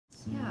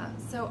Yeah,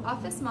 so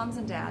Office Moms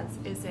and Dads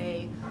is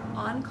a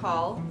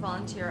on-call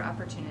volunteer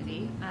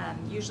opportunity,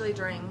 usually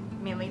during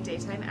mainly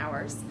daytime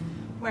hours,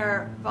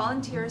 where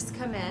volunteers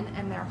come in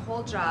and their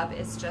whole job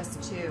is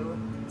just to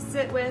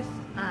sit with,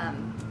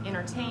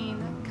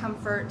 entertain,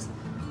 comfort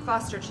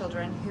foster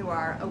children who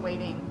are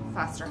awaiting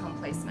foster home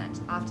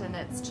placement. Often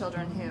it's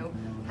children who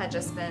had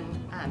just been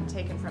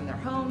taken from their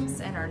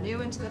homes and are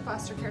new into the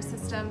foster care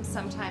system.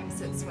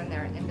 Sometimes it's when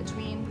they're in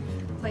between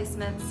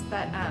placements,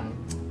 but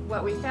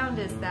what we found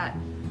is that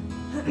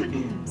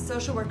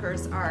social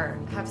workers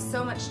have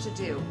so much to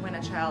do when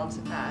a child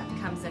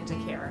comes into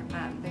care.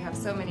 They have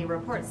so many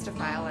reports to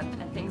file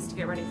and things to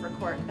get ready for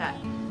court that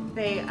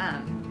they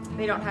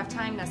don't have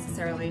time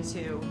necessarily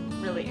to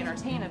really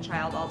entertain a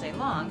child all day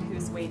long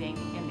who's waiting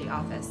in the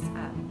office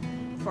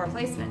for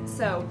placement.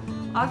 So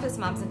Office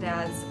Moms and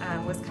Dads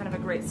was kind of a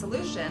great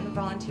solution.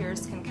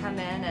 Volunteers can come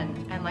in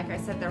and like I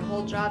said, their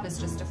whole job is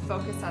just to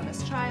focus on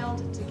this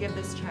child, to give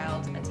this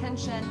child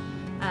attention.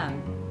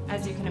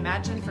 As you can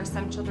imagine, for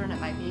some children it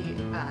might be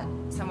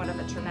somewhat of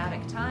a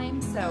traumatic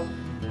time. So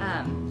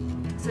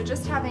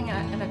just having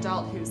an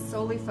adult who's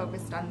solely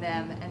focused on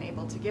them and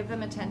able to give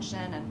them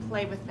attention and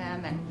play with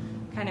them and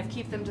kind of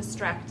keep them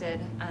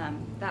distracted,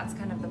 that's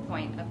kind of the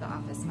point of the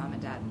Office Mom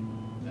and Dad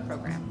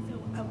program.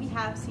 So we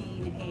have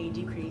seen a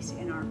decrease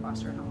in our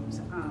foster homes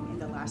in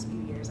the last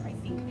few years. I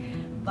think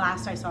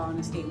last I saw on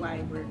a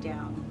statewide, we're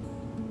down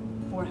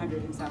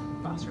 400 and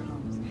some foster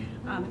homes.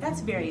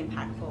 That's very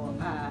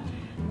impactful.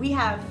 We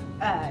have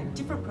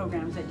different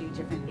programs that do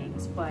different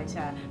things, but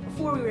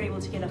before we were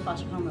able to get a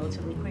foster home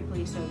relatively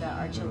quickly so that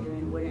our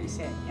children wouldn't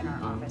sit in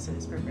our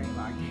offices for very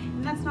long,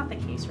 and that's not the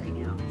case right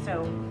now.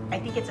 So I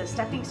think it's a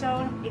stepping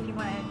stone if you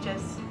want to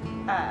just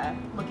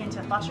look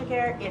into foster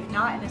care. If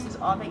not, and this is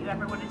all that you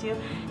ever want to do,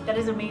 that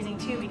is amazing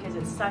too, because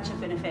it's such a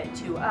benefit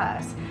to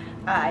us.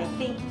 I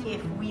think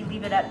if we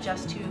leave it up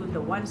just to the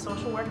one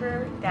social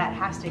worker that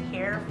has to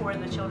care for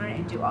the children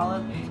and do all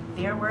of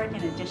their work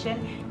in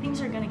addition,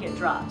 things are going to get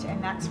dropped,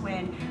 and that's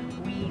when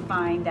we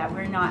find that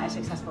we're not as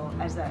successful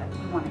as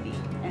we want to be.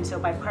 And so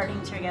by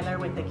partnering together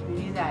with the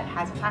community that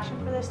has a passion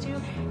for this too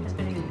has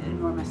been an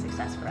enormous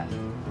success for us.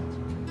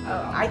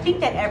 I think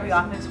that every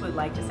office would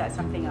like to set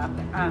something up,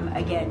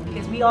 again,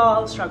 because we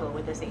all struggle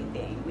with the same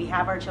thing. We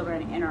have our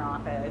children in our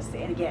office,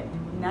 and again,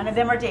 none of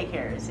them are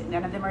daycares.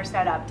 None of them are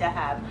set up to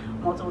have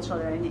multiple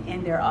children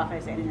in their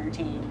office and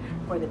entertained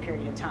for the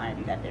period of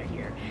time that they're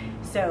here.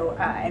 So,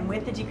 and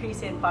with the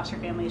decrease in foster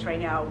families right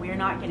now, we're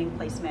not getting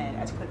placement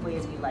as quickly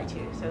as we'd like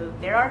to. So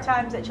there are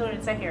times that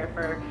children sit here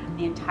for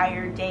the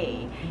entire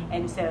day,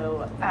 and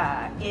so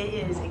it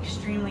is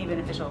extremely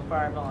beneficial for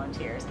our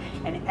volunteers,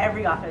 and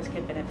every office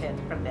could benefit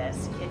from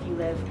this. If you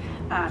live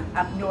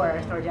up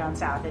north or down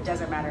south, it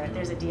doesn't matter. If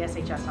there's a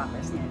DSHS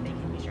office near, they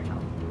can use your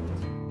help.